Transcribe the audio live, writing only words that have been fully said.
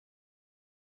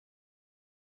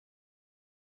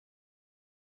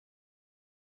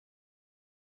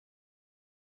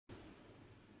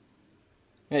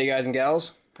Hey guys and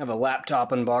gals, I have a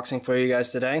laptop unboxing for you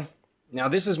guys today. Now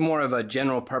this is more of a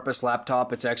general purpose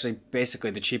laptop. It's actually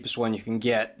basically the cheapest one you can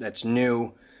get that's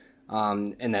new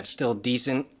and that's still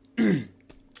decent.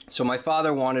 So my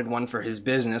father wanted one for his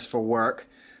business for work,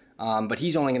 but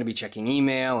he's only going to be checking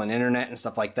email and internet and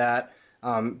stuff like that.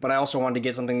 But I also wanted to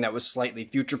get something that was slightly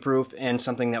future-proof and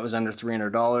something that was under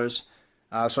 $300.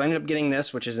 So I ended up getting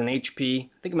this, which is an HP.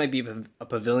 I think it might be a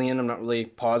Pavilion, I'm not really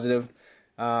positive.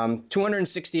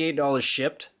 $268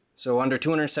 shipped, so under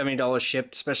 $270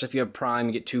 shipped, especially if you have Prime,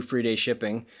 you get 2 free day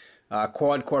shipping.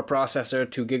 Quad-core processor,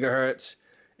 2 gigahertz,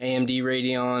 AMD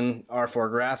Radeon R4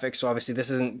 graphics, so obviously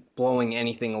this isn't blowing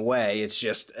anything away, it's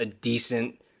just a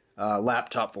decent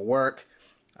laptop for work.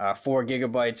 4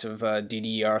 gigabytes of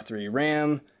DDR3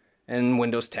 RAM, and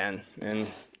Windows 10, and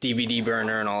DVD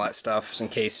burner and all that stuff, so in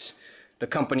case the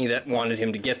company that wanted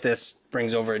him to get this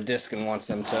brings over a disk and wants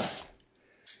them to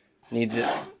needs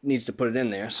to put it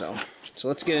in there. So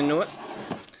let's get into it.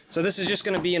 So this is just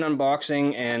going to be an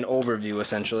unboxing and overview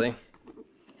essentially.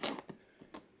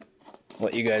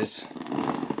 Let you guys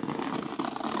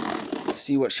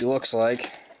see what she looks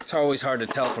like. It's always hard to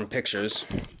tell from pictures,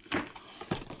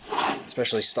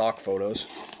 especially stock photos.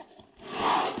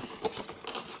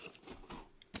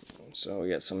 So we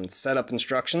got some setup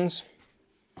instructions.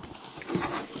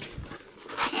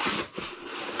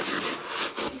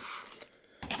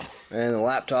 And the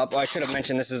laptop, I should have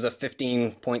mentioned this is a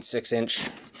 15.6 inch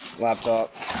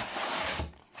laptop.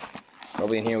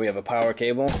 Probably in here we have a power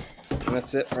cable. And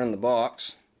that's it for in the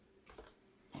box.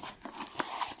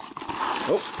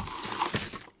 Oh!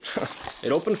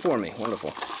 It opened for me,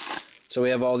 wonderful. So we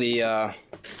have all the,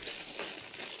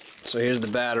 so here's the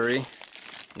battery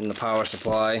and the power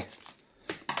supply.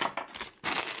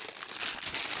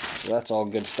 So that's all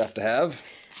good stuff to have.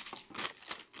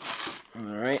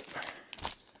 Alright.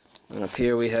 And up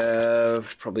here we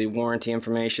have probably warranty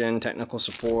information, technical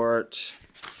support.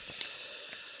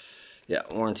 Yeah,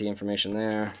 warranty information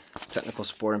there. Technical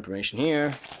support information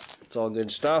here. It's all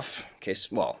good stuff. In case,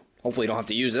 well, hopefully you don't have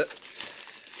to use it.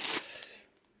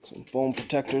 Some foam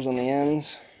protectors on the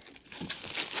ends.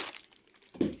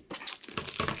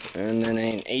 And then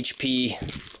an HP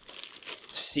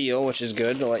seal, which is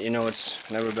good to let you know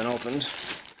it's never been opened.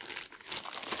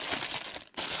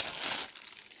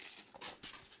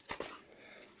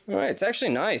 Alright, it's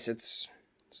actually nice. It's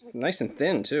nice and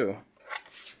thin too.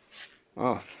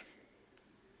 Oh.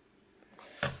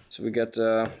 So we got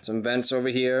some vents over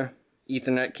here,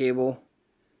 Ethernet cable,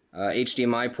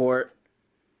 HDMI port,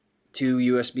 2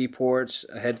 USB ports,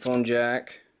 a headphone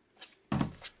jack.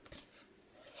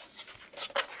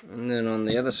 And then on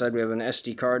the other side we have an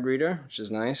SD card reader, which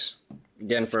is nice.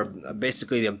 Again, for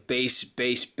basically the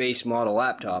base model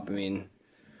laptop. I mean,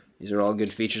 these are all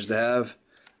good features to have.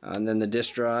 And then the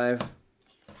disk drive.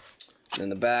 Then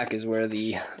the back is where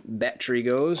the battery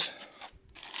goes.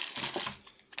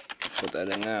 Put that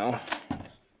in now.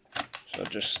 So it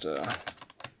just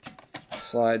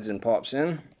slides and pops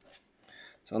in.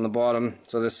 So on the bottom,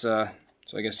 so this, so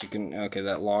I guess you can, okay,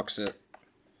 that locks it.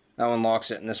 That one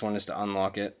locks it, and this one is to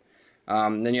unlock it.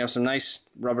 Then you have some nice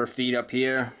rubber feet up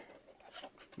here.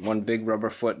 One big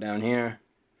rubber foot down here.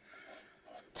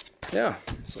 Yeah,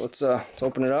 so let's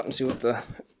open it up and see what the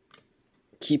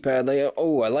keypad layout.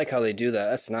 Oh, I like how they do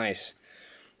that. That's nice.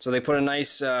 So they put a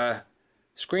nice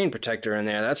screen protector in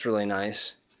there. That's really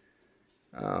nice.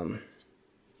 Yeah,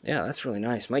 that's really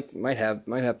nice. Might have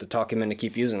to talk him into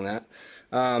keep using that.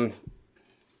 So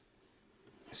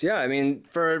yeah, I mean,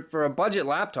 for a budget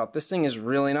laptop, this thing is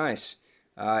really nice.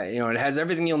 You know, it has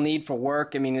everything you'll need for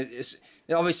work. I mean, it's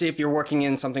obviously if you're working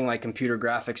in something like computer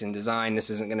graphics and design, this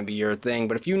isn't going to be your thing.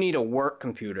 But if you need a work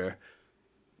computer,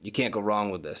 you can't go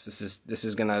wrong with this. This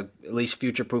is going to at least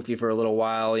future-proof you for a little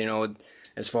while. You know,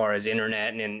 as far as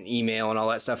internet and email and all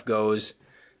that stuff goes,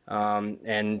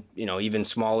 and you know, even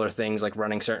smaller things like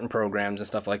running certain programs and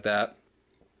stuff like that.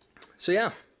 So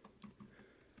yeah,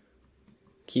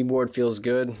 keyboard feels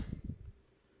good.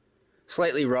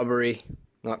 Slightly rubbery.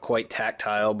 Not quite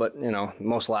tactile, but, you know,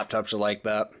 most laptops are like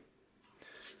that.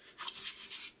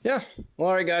 Yeah, well,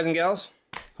 alright guys and gals.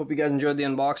 Hope you guys enjoyed the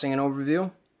unboxing and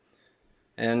overview.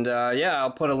 And, yeah, I'll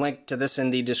put a link to this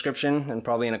in the description and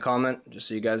probably in a comment, just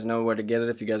so you guys know where to get it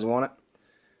if you guys want it.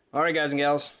 Alright guys and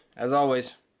gals, as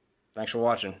always, thanks for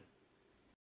watching.